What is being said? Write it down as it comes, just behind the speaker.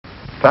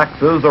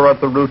Taxes are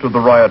at the root of the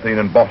rioting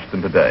in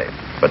Boston today.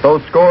 But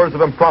those scores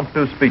of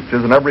impromptu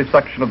speeches in every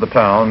section of the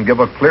town give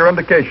a clear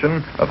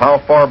indication of how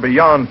far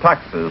beyond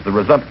taxes the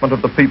resentment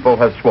of the people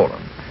has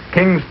swollen.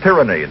 King's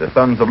tyranny, the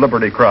Sons of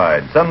Liberty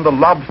cried. Send the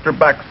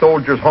lobster-backed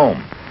soldiers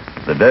home.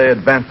 As the day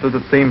advances,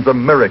 it seems a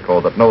miracle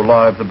that no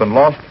lives have been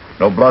lost,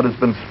 no blood has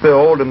been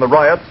spilled in the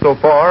riots so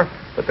far,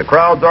 that the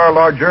crowds are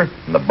larger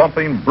and the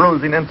bumping,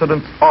 bruising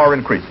incidents are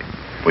increasing.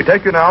 We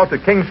take you now to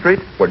King Street,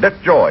 where Dick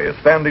Joy is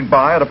standing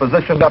by at a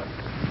position that...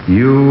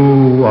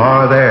 You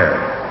are there.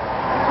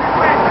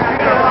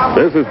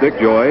 This is Dick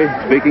Joy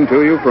speaking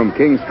to you from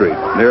King Street,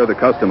 near the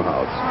Custom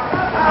House.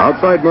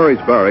 Outside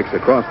Murray's barracks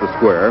across the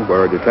square,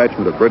 where a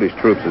detachment of British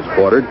troops is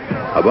quartered,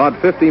 about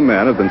 50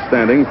 men have been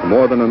standing for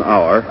more than an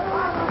hour,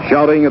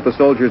 shouting at the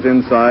soldiers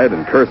inside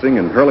and cursing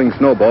and hurling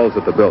snowballs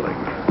at the building.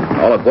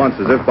 All at once,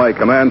 as if by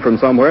command from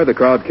somewhere, the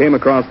crowd came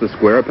across the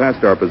square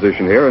past our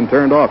position here and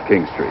turned off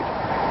King Street.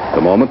 At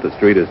the moment, the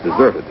street is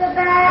deserted.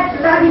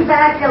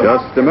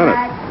 Just a minute.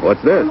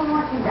 What's this?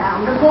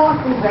 The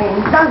Boston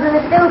train. Sons of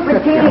the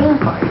stupid king.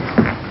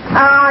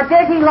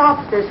 Dirty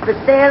lobsters for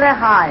sale or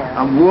hire.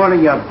 I'm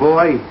warning you,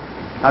 boy.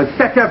 I'll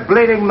set your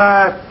bleeding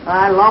mouth.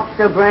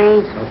 Lobster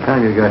brains. What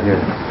time you got here?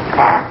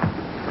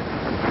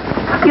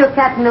 Your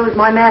captain owes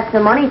my master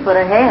money for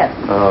the hair.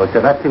 Oh,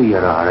 so that's who you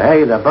are,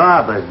 eh? The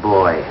barber's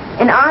boy.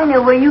 And I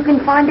know where you can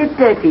find a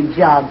dirty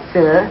job,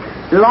 sir.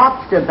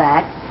 Lobster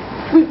back,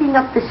 sweeping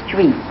up the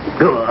street.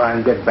 Go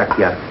on, get back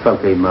your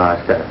filthy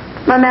master.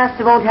 My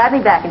master won't have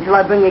me back until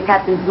I bring your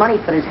captain's money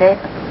for his hair.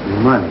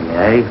 Money,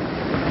 eh?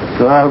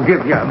 So I'll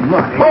give you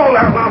money. Hold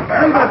that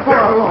lobster! Leave the poor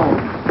alone.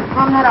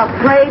 I'm not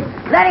afraid.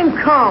 Let him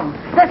come.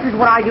 This is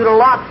what I do to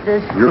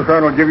lobsters. Your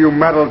colonel give you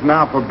medals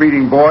now for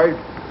beating boys?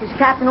 His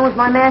captain owes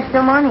my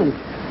master money.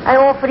 I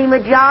offered him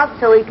a job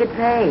so he could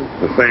pay.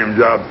 The same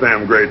job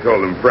Sam Gray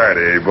told him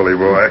Friday, eh, bully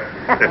boy?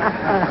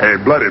 Hey,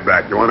 Bloody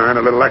Back, you want to earn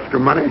a little extra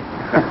money?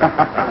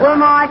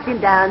 We're marching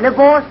down the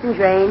Boston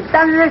train,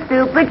 sons of the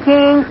stupid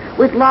king,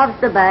 with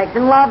lobster backs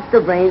and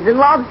lobster brains and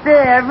lobster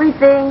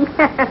everything.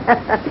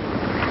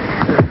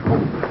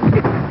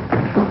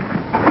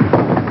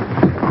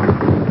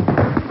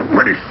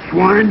 Pretty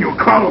swine,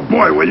 you'll call a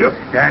boy, will you?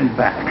 Stand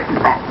back.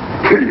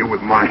 I'll kill you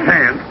with my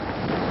hand.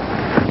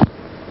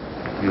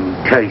 You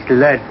taste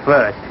lead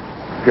first.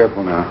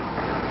 Careful now.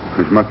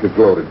 His musket's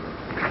loaded.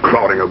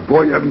 Clouding a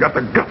boy, you haven't got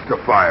the guts to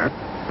fire.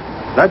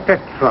 Let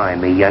that try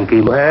me,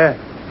 Yankee. Where?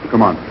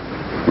 Come on.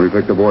 We'll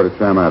take the boy to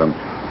Sam Adams.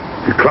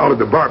 He clouded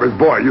the barber's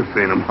boy. You've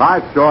seen him.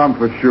 I saw him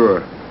for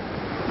sure.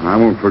 I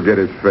won't forget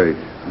his face.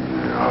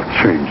 Yeah,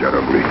 I'll change that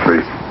ugly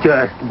face.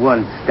 Just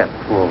one step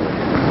forward.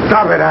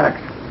 Stop it, Alex.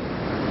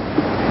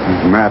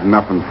 He's mad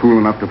enough and fool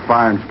enough to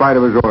fire in spite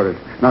of his orders.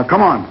 Now,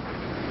 come on.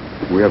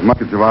 We have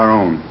muskets of our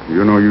own.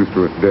 You're no use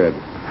to us dead.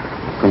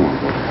 Come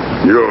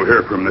on. You'll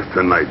hear from this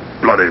tonight,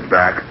 Bloody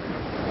Back.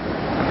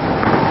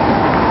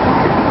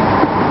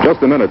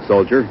 Just a minute,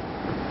 soldier.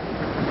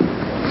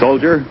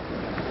 Soldier,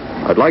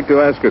 I'd like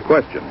to ask a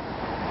question.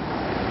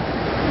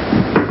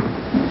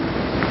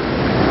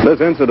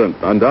 This incident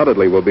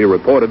undoubtedly will be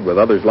reported with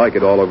others like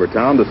it all over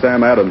town to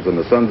Sam Adams and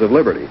the Sons of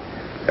Liberty.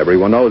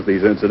 Everyone knows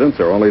these incidents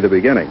are only the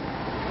beginning.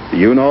 Do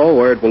you know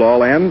where it will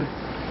all end?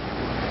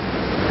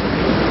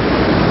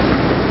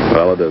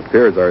 Well, it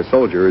appears our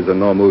soldier is in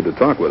no mood to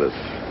talk with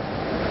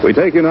us. We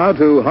take you now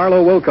to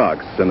Harlow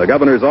Wilcox in the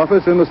governor's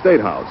office in the State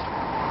House.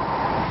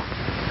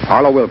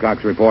 Harlow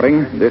Wilcox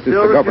reporting. This is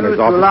the governor's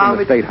office in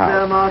the State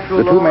House.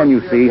 The two men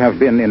you see have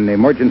been in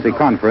emergency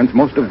conference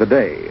most of the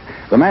day.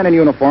 The man in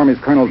uniform is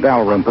Colonel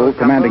Dalrymple,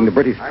 commanding the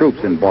British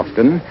troops in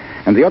Boston,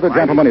 and the other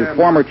gentleman is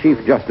former Chief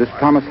Justice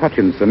Thomas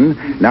Hutchinson,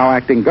 now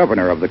acting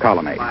governor of the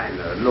colony.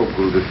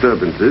 Local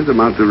disturbances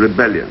amount to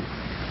rebellion.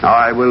 Now,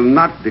 I will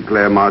not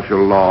declare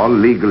martial law,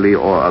 legally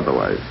or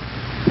otherwise.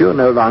 You're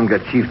no longer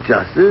Chief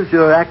Justice.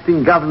 You're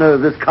acting governor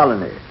of this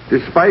colony.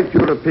 Despite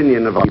your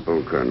opinion of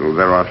people, Colonel,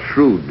 there are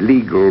shrewd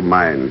legal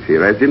minds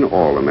here, as in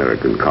all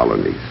American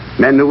colonies.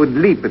 Men who would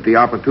leap at the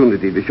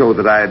opportunity to show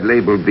that I had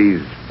labeled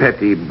these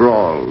petty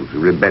brawls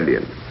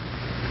rebellion.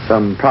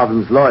 Some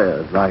Providence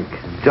lawyers, like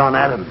John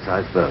Adams,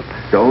 I suppose.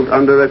 Don't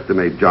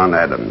underestimate John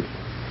Adams.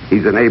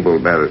 He's an able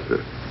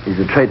barrister. He's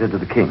a traitor to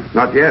the king.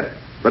 Not yet.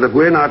 But if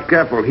we're not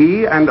careful,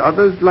 he and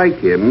others like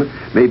him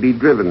may be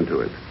driven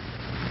to it.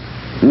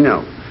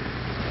 No.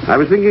 I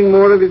was thinking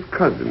more of his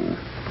cousin,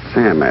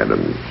 Sam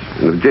Adams,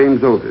 and of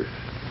James Otis,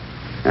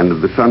 and of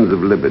the Sons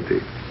of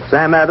Liberty.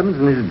 Sam Adams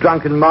and his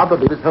drunken mob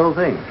of this whole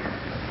thing.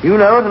 You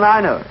know it and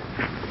I know it.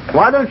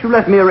 Why don't you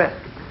let me arrest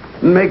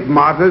them? Make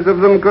martyrs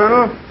of them,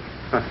 Colonel?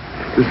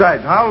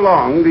 Besides, how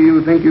long do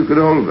you think you could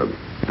hold them?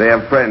 They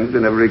have friends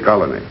in every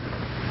colony.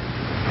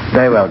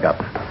 Very well,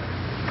 Governor.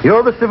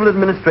 You're the civil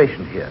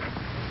administration here.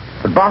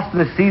 But Boston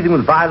is seething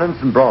with violence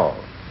and brawl.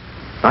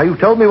 Now, you've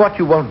told me what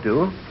you won't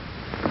do.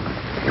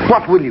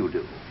 What will you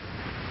do?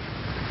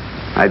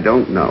 I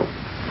don't know.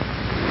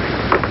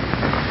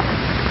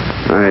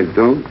 I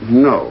don't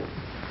know.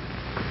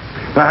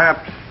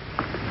 Perhaps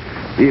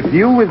if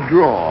you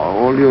withdraw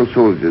all your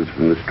soldiers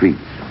from the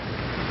streets.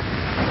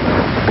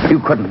 You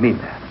couldn't mean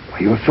that.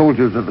 Your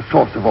soldiers are the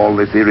source of all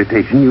this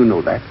irritation. You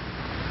know that.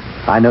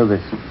 I know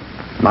this.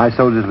 My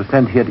soldiers were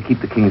sent here to keep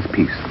the king's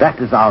peace. That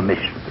is our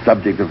mission.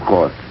 Subject, of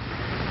course,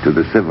 to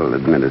the civil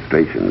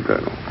administration,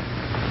 Colonel.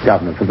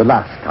 Governor, for the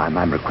last time,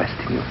 I'm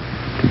requesting you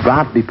to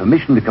grant me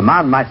permission to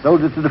command my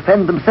soldiers to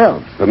defend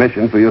themselves.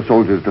 Permission for your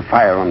soldiers to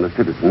fire on the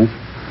citizens?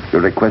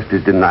 Your request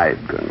is denied,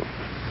 Colonel.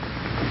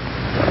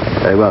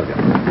 Very well,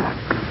 Governor.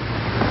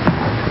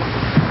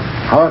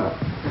 However,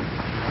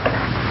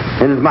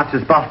 inasmuch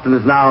as Boston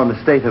is now in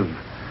a state of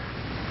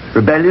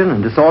rebellion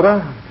and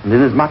disorder, and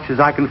inasmuch as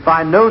I can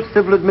find no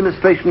civil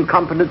administration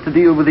competent to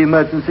deal with the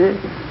emergency,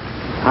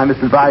 I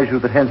must advise you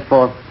that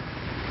henceforth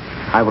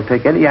I will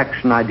take any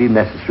action I deem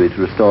necessary to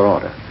restore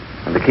order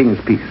and the king's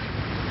peace.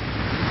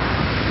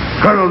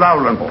 Colonel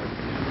Dalrymple,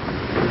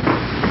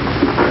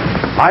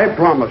 I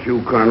promise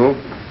you, Colonel,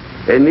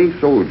 any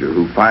soldier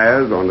who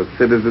fires on a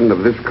citizen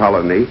of this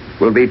colony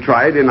will be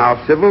tried in our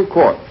civil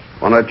courts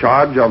on a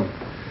charge of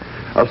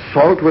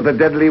assault with a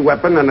deadly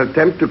weapon and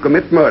attempt to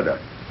commit murder.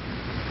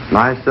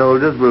 My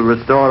soldiers will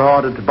restore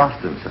order to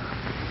Boston, sir.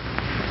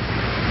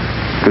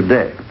 Good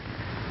day.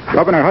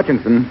 Governor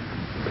Hutchinson.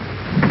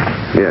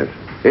 Yes.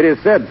 It is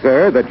said,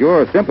 sir, that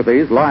your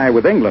sympathies lie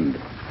with England.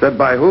 Said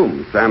by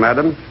whom, Sam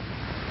Adams?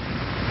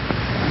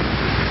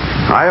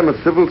 I am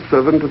a civil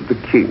servant of the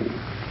king.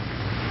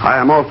 I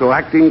am also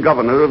acting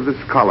governor of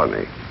this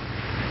colony.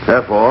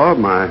 Therefore,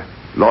 my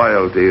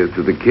loyalty is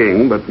to the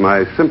king, but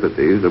my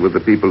sympathies are with the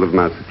people of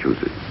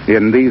Massachusetts.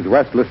 In these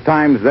restless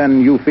times,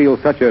 then, you feel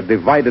such a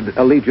divided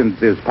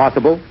allegiance is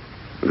possible?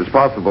 It is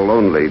possible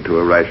only to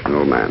a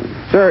rational man.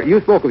 Sir, you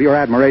spoke of your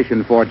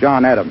admiration for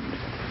John Adams.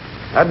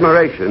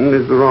 Admiration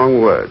is the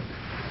wrong word.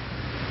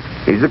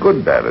 He's a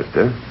good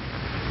barrister.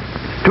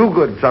 Too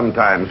good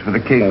sometimes for the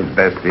king's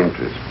best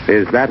interest.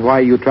 Is that why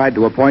you tried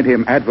to appoint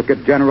him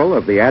Advocate General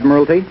of the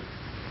Admiralty?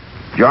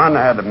 John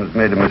Adams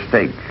made a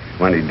mistake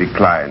when he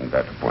declined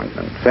that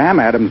appointment. Sam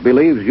Adams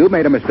believes you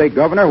made a mistake,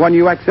 Governor, when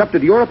you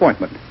accepted your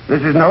appointment.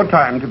 This is no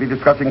time to be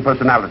discussing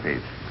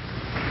personalities.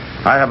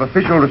 I have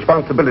official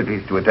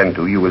responsibilities to attend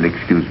to. You will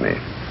excuse me.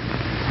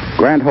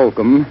 Grant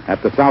Holcomb,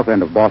 at the south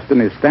end of Boston,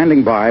 is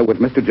standing by with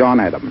Mr. John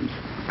Adams.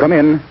 Come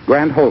in,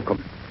 Grant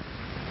Holcomb.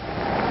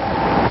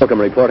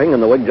 Holcomb reporting,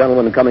 and the Whig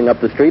gentleman coming up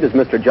the street is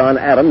Mr. John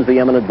Adams, the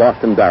eminent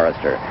Boston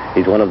barrister.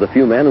 He's one of the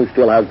few men who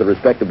still has the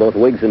respect of both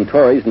Whigs and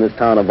Tories in this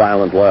town of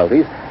violent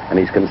loyalties, and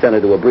he's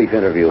consented to a brief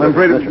interview. I'm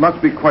afraid it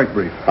must be quite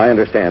brief. I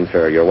understand,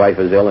 sir. Your wife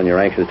is ill, and you're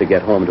anxious to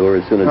get home to her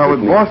as soon as... Now,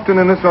 with Boston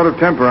in this sort of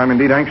temper, I'm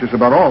indeed anxious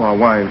about all our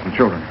wives and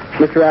children.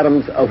 Mr.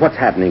 Adams, what's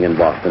happening in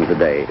Boston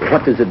today?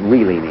 What does it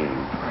really mean?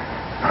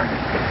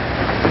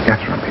 Yes,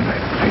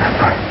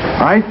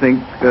 I think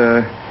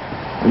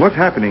what's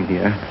happening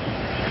here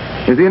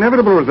is the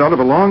inevitable result of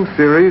a long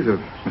series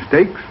of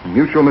mistakes and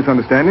mutual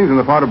misunderstandings on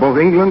the part of both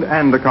England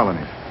and the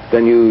colonies.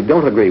 Then you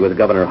don't agree with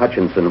Governor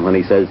Hutchinson when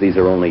he says these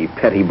are only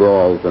petty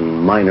brawls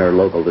and minor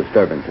local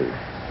disturbances?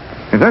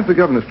 If that's the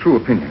governor's true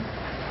opinion,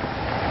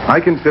 I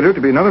consider it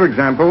to be another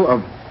example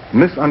of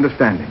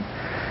misunderstanding.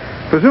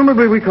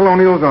 Presumably we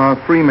colonials are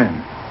free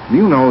men.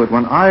 You know that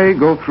when I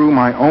go through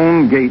my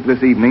own gate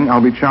this evening,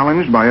 I'll be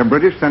challenged by a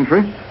British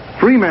sentry.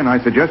 Free men, I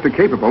suggest, are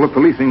capable of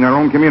policing their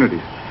own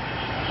communities.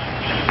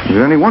 Is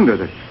it any wonder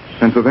that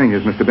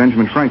Pennsylvania's Mr.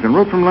 Benjamin Franklin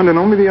wrote from London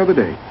only the other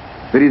day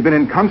that he's been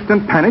in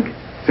constant panic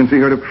since he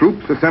heard of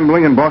troops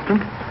assembling in Boston?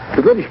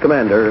 The British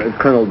commander,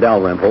 Colonel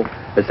Dalrymple,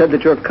 has said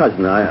that your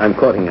cousin, I'm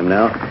quoting him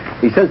now,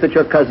 he says that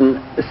your cousin,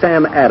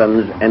 Sam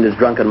Adams, and his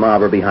drunken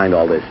mob are behind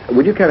all this.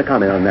 Would you care to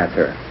comment on that,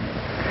 sir?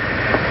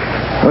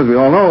 As we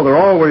all know, there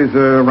are always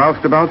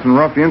roustabouts and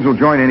ruffians who'll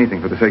join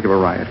anything for the sake of a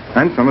riot.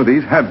 And some of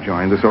these have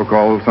joined the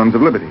so-called Sons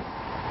of Liberty,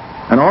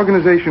 an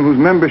organization whose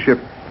membership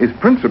is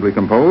principally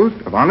composed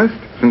of honest,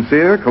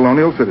 sincere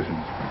colonial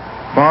citizens.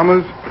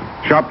 Farmers,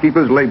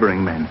 shopkeepers,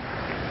 laboring men.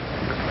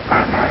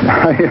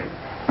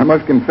 I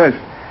must confess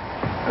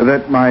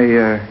that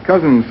my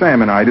cousin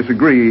Sam and I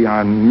disagree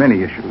on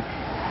many issues,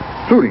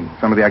 including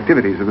some of the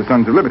activities of the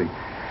Sons of Liberty.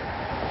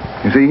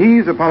 You see,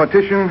 he's a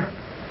politician,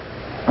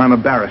 I'm a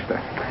barrister.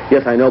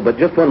 Yes, I know, but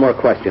just one more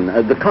question.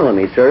 The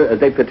colonies, sir,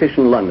 they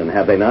petitioned London,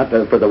 have they not,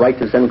 for the right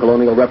to send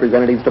colonial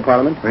representatives to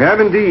Parliament? They have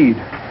indeed,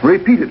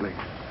 repeatedly.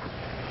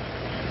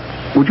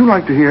 Would you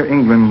like to hear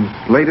England's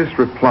latest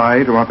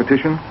reply to our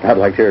petition? I'd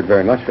like to hear it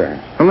very much, sir.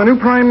 From the new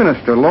Prime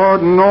Minister,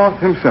 Lord North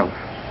himself.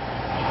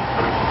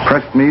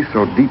 Pressed me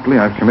so deeply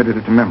I've committed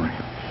it to memory.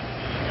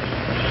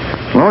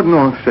 Lord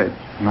North said,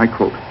 and I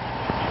quote,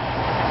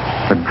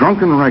 "The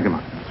drunken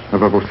ragamuffins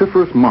of a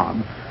vociferous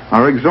mob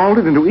are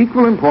exalted into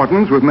equal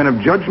importance with men of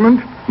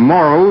judgment,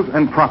 morals,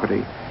 and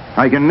property.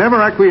 I can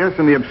never acquiesce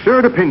in the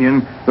absurd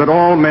opinion that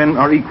all men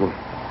are equal."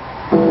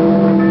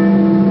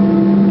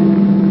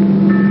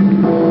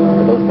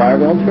 Are those fire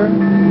bells, sir?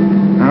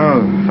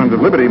 Oh, Sons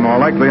of Liberty, more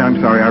likely. I'm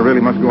sorry, I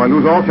really must go. I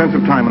lose all sense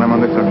of time when I'm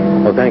on this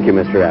subject. Well, thank you,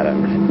 Mr.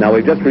 Adams. Now,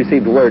 we've just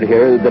received word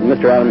here that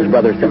Mr. Adams'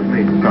 brother...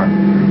 Sorry.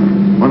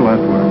 One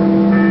last word.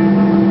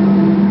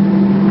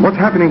 What's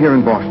happening here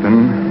in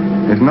Boston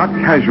is not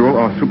casual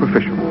or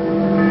superficial.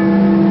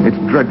 It's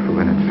dreadful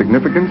in its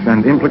significance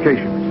and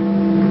implications.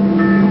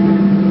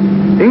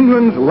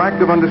 England's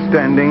lack of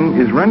understanding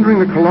is rendering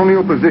the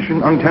colonial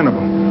position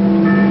untenable.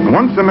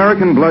 Once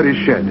American blood is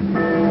shed,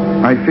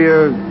 I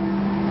fear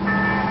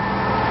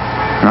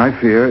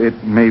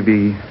it may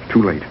be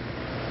too late.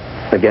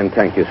 Again,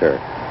 thank you, sir.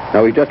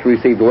 Now, we just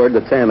received word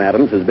that Sam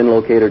Adams has been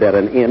located at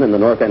an inn in the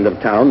north end of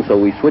town, so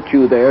we switch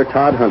you there.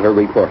 Todd Hunter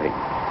reporting.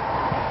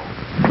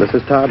 This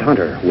is Todd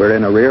Hunter. We're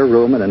in a rear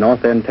room in a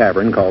north end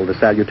tavern called The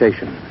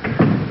Salutation.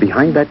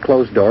 Behind that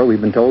closed door,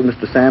 we've been told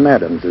Mr. Sam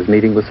Adams is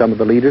meeting with some of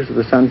the leaders of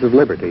the Sons of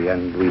Liberty,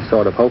 and we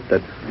sort of hope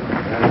that...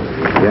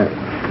 Yeah.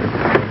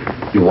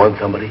 You want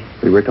somebody?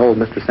 We were told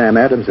Mr. Sam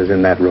Adams is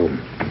in that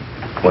room.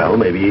 Well,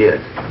 maybe he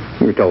is.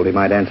 We were told he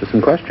might answer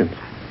some questions.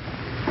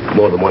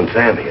 More than one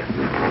Sam here.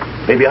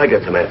 Maybe I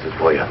got some answers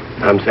for you.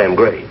 I'm Sam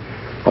Gray.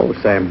 Oh,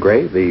 Sam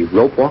Gray, the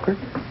rope walker?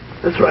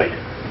 That's right.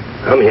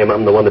 I'm him.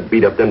 I'm the one that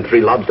beat up them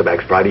 3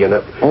 lobsterbacks Friday and...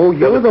 Oh,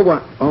 you're the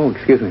one... Oh,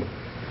 excuse me.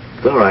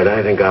 It's all right.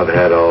 I think I've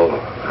had all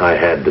I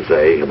had to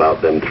say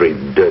about them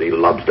 3 dirty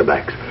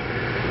lobsterbacks.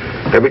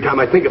 Every time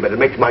I think of it, it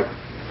makes my...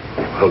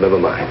 Oh, never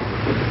mind.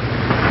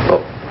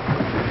 Oh.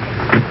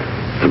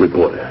 It's the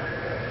reporter.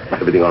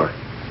 Everything all right?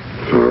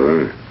 All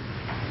right.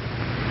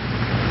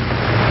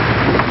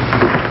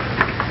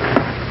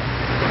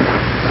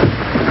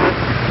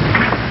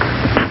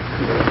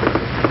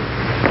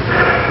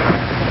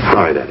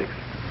 All right, Alex.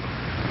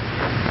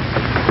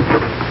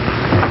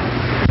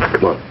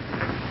 Come on.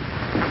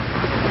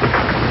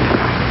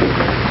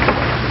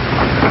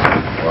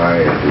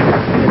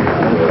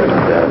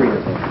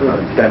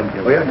 Stand.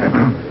 Oh, yeah.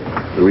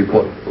 The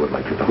reporter would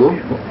like to talk to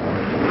you.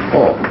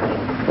 Oh,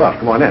 well,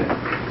 come on in.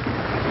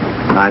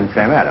 I'm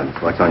Sam Adams.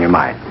 What's on your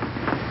mind?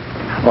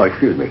 Oh,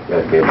 excuse me.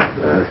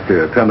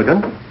 Mr.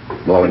 Tremblton,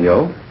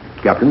 Molyneux,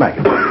 Captain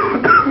Mackin.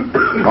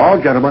 All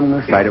gentlemen in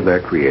the sight of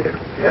their creator.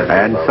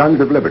 And Sons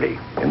of Liberty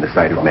in the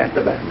sight of men.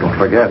 Don't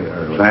forget,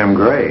 Sam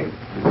Gray.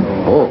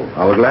 Oh,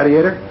 our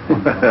gladiator?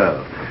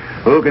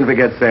 Who can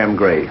forget Sam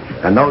Gray?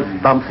 And those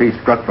thumps he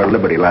struck for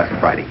liberty last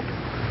Friday.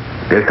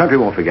 His country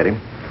won't forget him.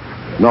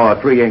 Nor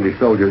 3 English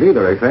soldiers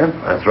either, eh, Sam?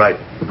 That's right.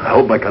 I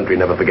hope my country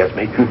never forgets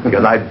me,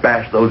 because I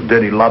bashed those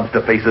dirty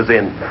lobster faces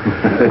in.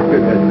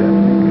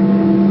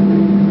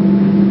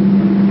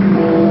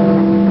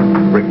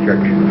 Brick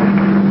Church.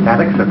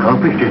 Alex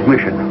accomplished his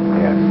mission.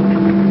 Yes.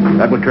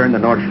 That will turn the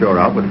North Shore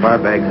out with fire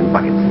bags and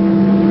buckets.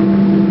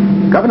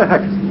 Governor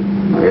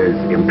Hutchinson, His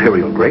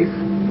Imperial Grace,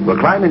 will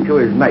climb into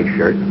his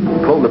nightshirt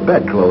and pull the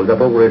bedclothes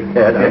up over his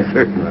head. Yes,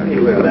 certainly.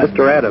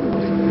 Mr. Adams,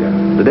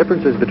 the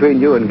differences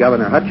between you and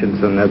Governor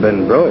Hutchinson have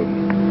been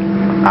growing.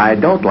 I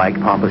don't like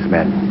pompous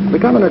men. The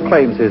governor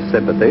claims his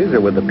sympathies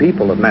are with the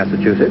people of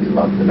Massachusetts.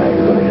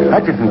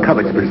 Hutchinson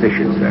covets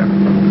position, sir.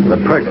 The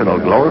personal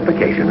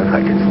glorification of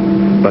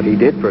Hutchinson. But he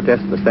did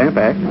protest the Stamp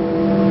Act.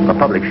 A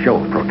public show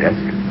of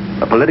protest.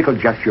 A political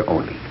gesture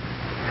only.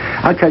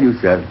 I'll tell you,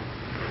 sir,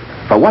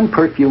 for 1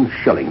 perfume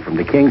shilling from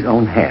the king's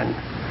own hand,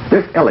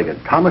 this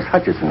elegant Thomas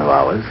Hutchinson of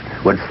ours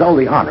would sell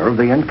the honor of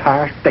the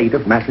entire state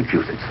of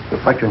Massachusetts.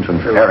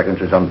 Hutchinson's arrogance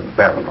is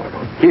unbearable.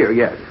 Here,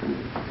 yes,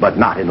 but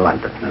not in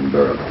London.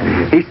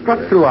 Unbearable. He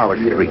struts through our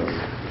streets,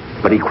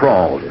 but he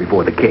crawls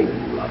before the king.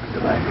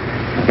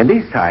 In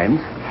these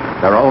times,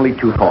 there are only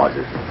 2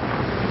 causes.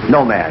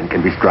 No man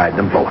can bestride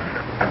them both.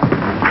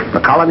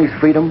 The colony's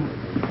freedom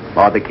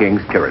or the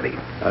king's tyranny.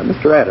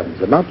 Mr. Adams,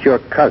 about your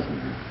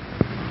cousin.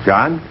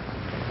 John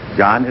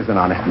is an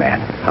honest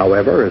man.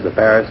 However, as a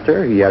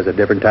barrister, he has at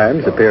different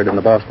times appeared in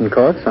the Boston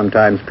court,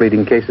 sometimes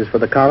pleading cases for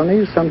the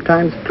colonies,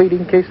 sometimes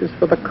pleading cases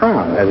for the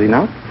crown, has he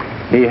not?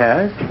 He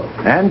has,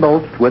 and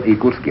both with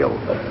equal skill.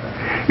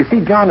 You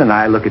see, John and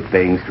I look at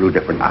things through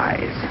different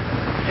eyes.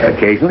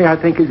 Occasionally, I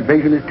think his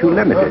vision is too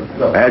limited,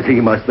 as he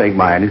must think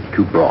mine is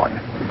too broad.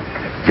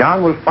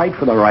 John will fight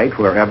for the right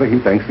wherever he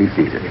thinks he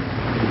sees it.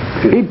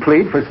 He'd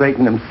plead for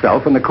Satan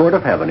himself in the court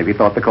of heaven if he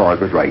thought the cause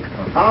was right.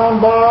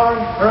 Houndborn,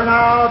 turn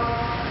out!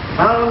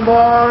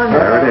 Houndborn!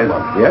 There it is.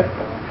 Yes?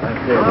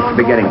 It's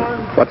beginning.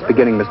 What's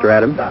beginning, Mr.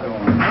 Adams?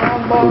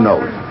 Who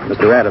knows?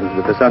 Mr. Adams,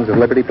 did the Sons of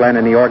Liberty plan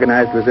any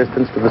organized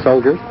resistance to the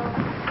soldiers?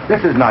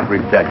 This is not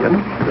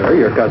rebellion. Sir,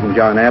 your cousin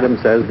John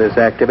Adams says this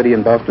activity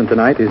in Boston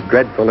tonight is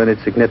dreadful in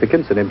its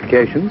significance and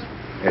implications.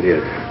 It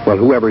is. Well,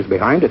 whoever's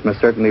behind it must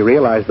certainly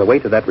realize the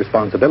weight of that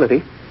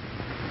responsibility.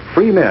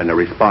 Free men are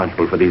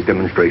responsible for these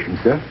demonstrations,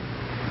 sir.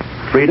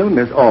 Freedom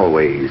is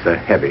always a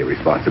heavy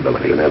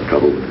responsibility. You have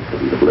trouble with the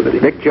Sons of Liberty.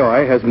 Dick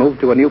Joy has moved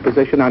to a new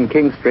position on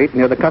King Street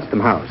near the Custom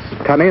House.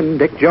 Come in,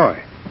 Dick Joy.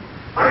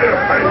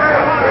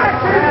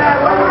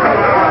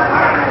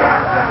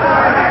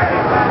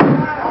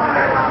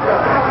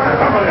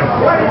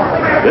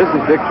 This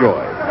is Dick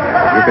Joy.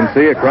 You can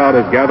see a crowd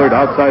has gathered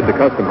outside the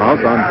Custom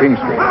House on King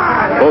Street,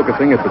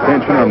 focusing its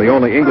attention on the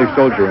only English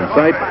soldier in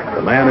sight,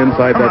 the man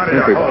inside that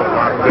sentry box.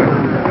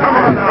 Come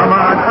on.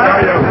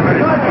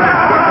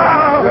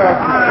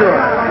 Sure.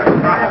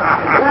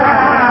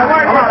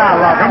 Come on out,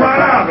 Lobster. Come on.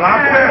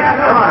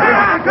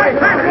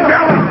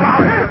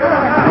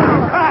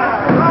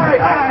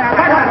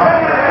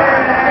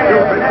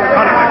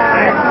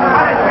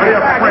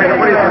 What are you afraid of?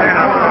 What are you saying?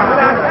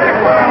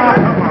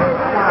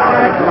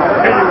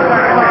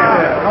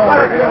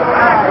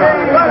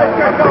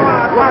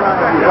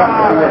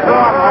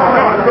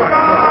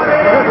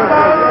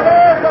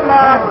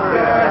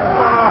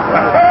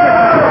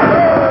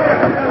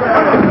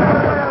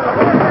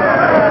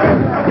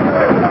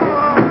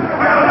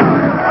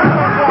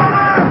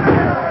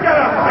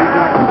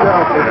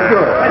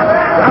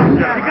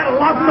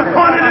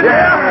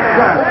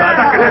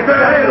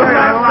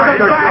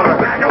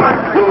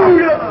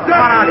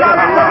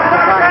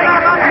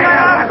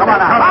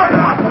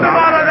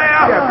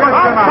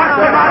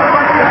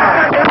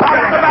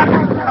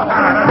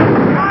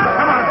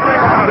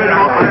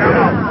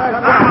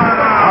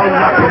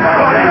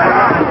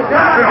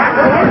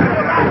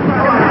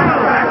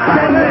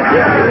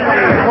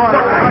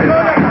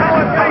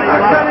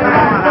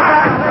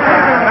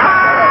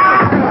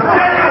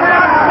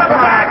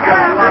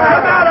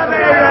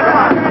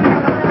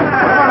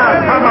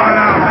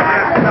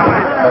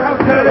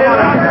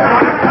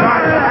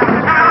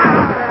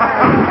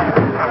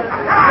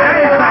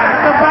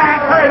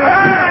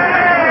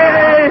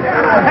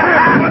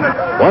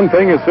 One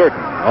thing is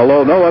certain.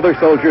 Although no other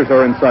soldiers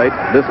are in sight,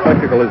 this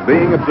spectacle is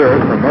being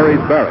observed from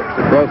Murray's barracks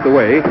across the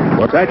way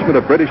where a detachment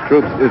of British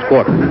troops is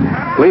quartered.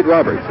 Cleet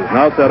Roberts is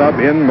now set up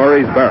in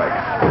Murray's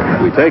barracks.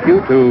 We take you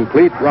to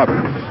Cleet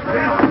Roberts.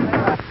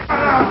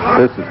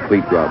 This is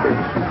Cleet Roberts.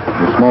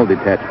 The small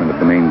detachment of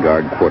the main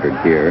guard quartered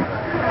here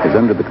is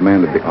under the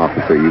command of the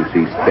officer you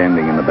see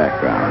standing in the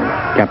background,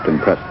 Captain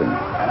Preston.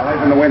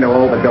 Eyes in the window,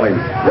 all the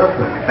Billings.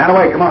 Stand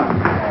away, come on.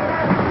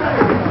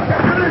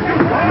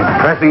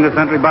 Pressing the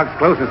sentry box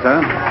closer,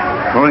 sir.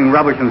 Throwing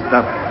rubbish and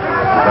stuff.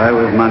 If I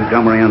was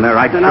Montgomery in there,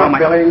 I'd throw my...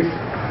 Billings.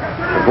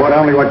 Report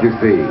only what you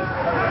see.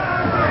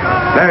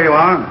 There you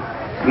are.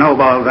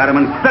 Snowballs at him,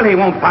 and still he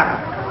won't fire.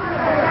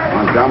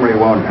 Montgomery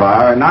won't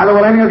fire, and neither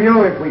will any of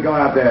you if we go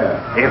out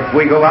there. If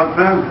we go out,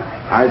 sir?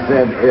 I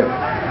said if.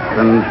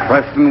 Then,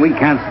 Preston, we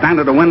can't stand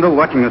at a window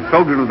watching a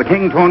soldier of the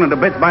king torn into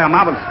bits by a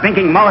mob of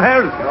stinking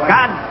mohairs.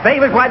 God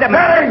save us, why the...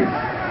 Billings!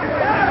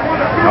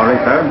 Sorry,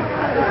 sir.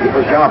 Keep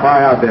a sharp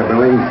eye out there,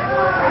 Billings.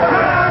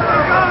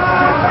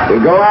 We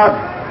go out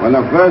when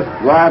the first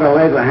rider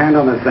lays a hand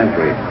on the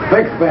sentry.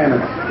 Fix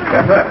bayonets.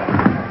 Yes, sir.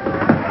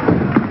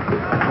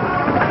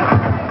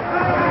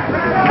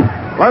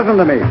 Listen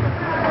to me.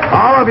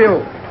 All of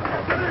you.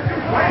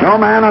 No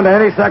man under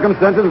any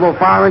circumstances will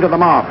fire into the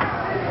mob.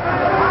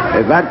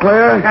 Is that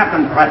clear?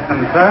 Captain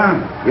Preston, sir.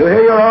 You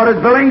hear your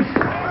orders, Billings?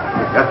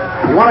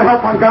 Yes. You want to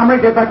help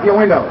Montgomery? Get back to your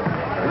window.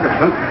 Yes,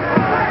 sir.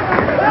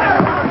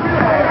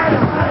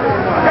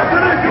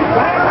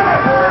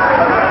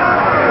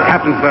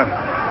 Captain, sir.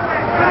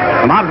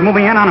 The mob's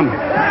moving in on him.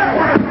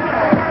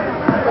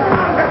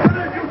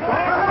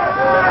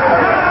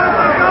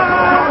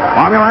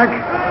 Arm your rank.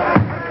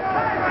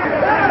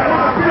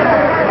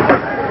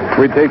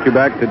 We take you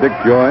back to Dick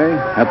Joy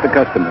at the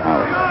Custom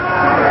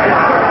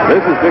House.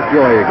 This is Dick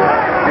Joy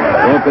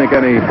again. Don't think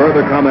any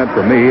further comment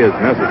from me is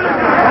necessary.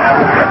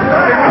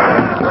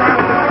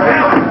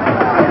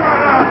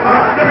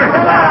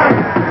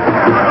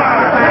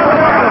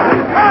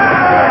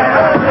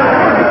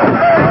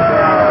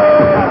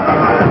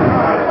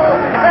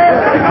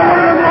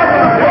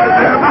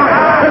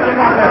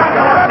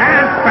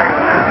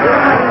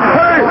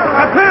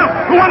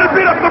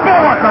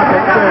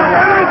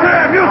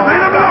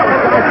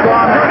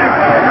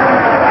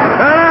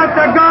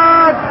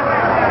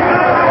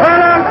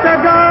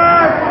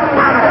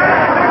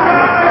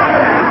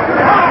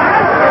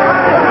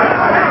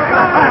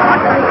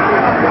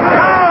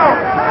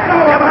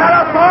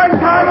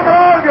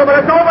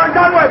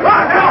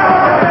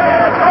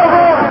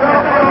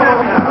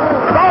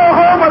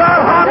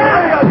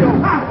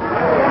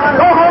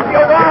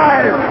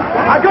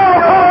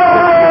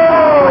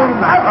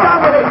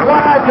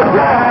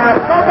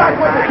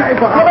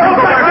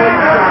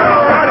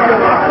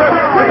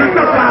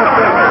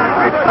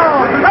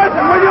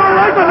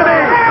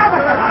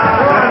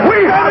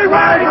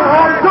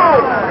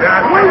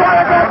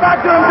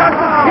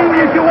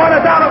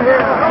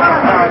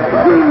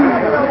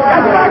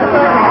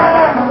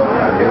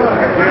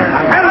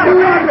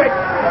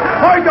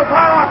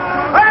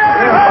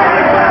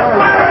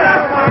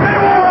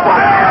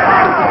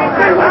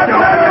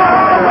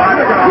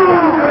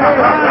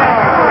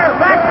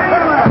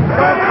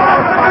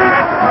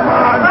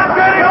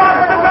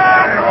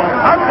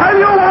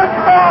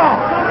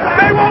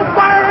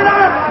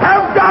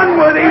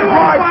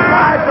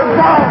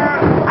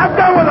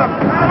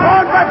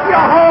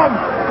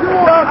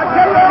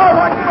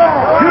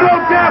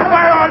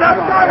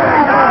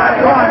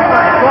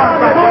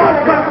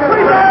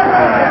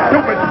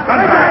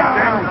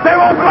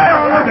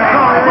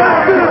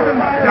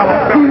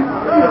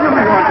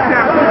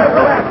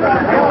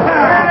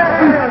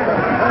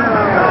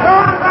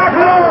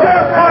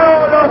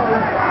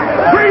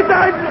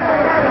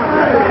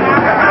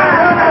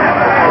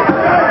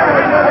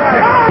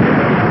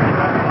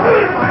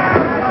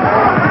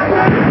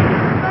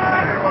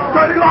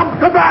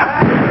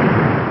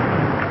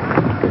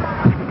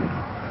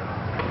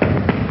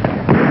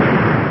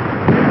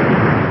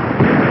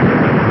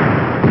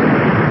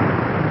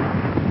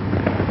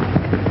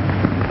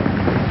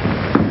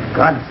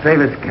 God save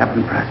us,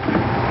 Captain Preston.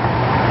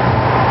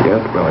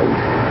 Yes, Billy.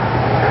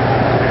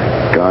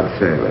 God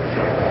save us.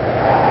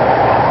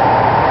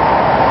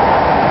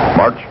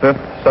 March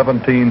 5th,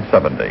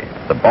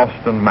 1770, the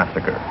Boston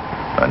Massacre.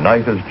 A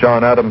night, as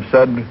John Adams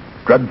said,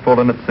 dreadful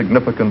in its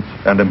significance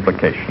and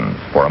implications.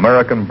 For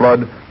American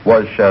blood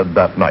was shed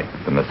that night,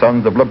 and the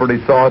Sons of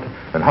Liberty saw it,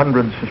 and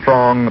hundreds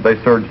strong,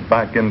 they surged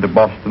back into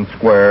Boston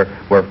Square,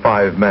 where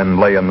 5 men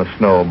lay in the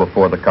snow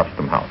before the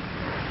Custom House.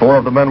 4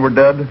 of the men were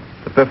dead,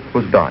 the 5th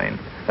was dying.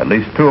 At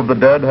least 2 of the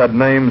dead had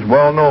names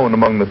well known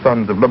among the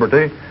Sons of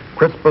Liberty,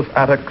 Crispus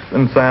Attucks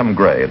and Sam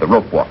Gray, the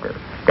rope walker.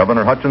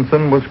 Governor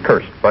Hutchinson was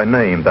cursed by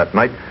name that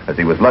night as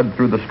he was led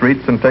through the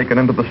streets and taken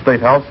into the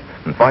State House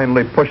and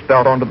finally pushed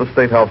out onto the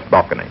State House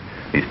balcony.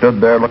 He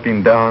stood there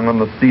looking down on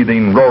the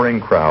seething,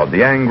 roaring crowd,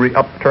 the angry,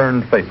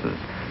 upturned faces.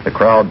 The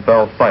crowd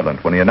fell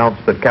silent when he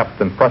announced that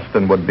Captain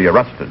Preston would be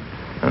arrested.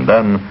 And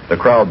then the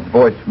crowd's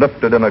voice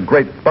lifted in a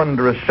great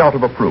thunderous shout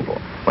of approval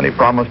when he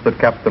promised that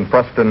Captain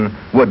Preston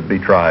would be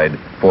tried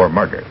for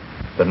murder.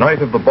 The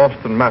night of the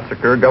Boston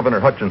Massacre, Governor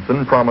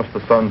Hutchinson promised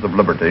the Sons of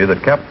Liberty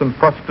that Captain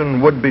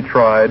Preston would be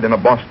tried in a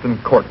Boston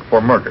court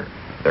for murder.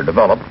 There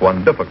developed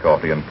one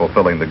difficulty in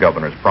fulfilling the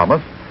governor's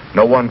promise.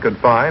 No one could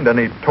find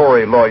any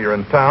Tory lawyer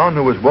in town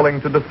who was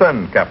willing to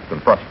defend Captain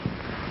Preston.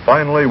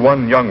 Finally,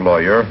 one young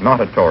lawyer, not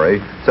a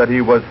Tory, said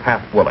he was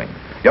half willing.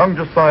 Young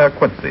Josiah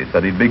Quincy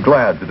said he'd be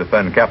glad to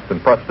defend Captain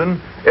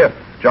Preston if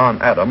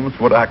John Adams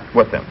would act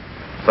with him.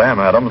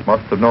 Sam Adams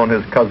must have known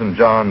his cousin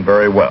John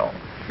very well.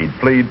 He'd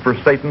plead for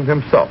Satan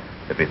himself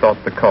if he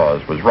thought the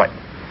cause was right.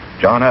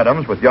 John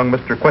Adams, with young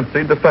Mr.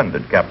 Quincy,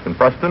 defended Captain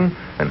Preston,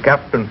 and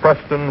Captain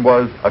Preston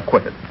was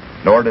acquitted.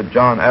 Nor did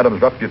John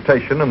Adams'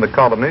 reputation in the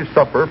colonies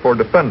suffer for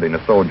defending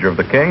a soldier of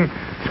the king.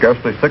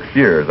 Scarcely 6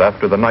 years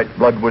after the night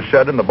blood was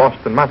shed in the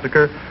Boston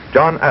Massacre,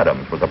 John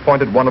Adams was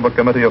appointed one of a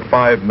committee of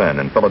 5 men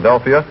in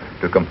Philadelphia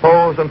to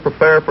compose and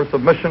prepare for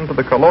submission to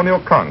the Colonial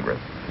Congress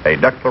a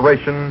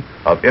Declaration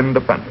of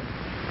Independence.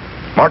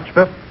 March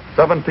 5th,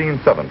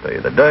 1770,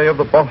 the day of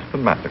the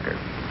Boston Massacre.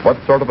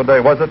 What sort of a day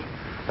was it?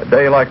 A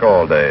day like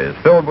all days,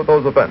 filled with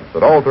those events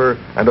that alter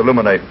and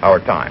illuminate our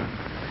time.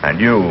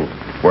 And you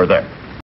were there.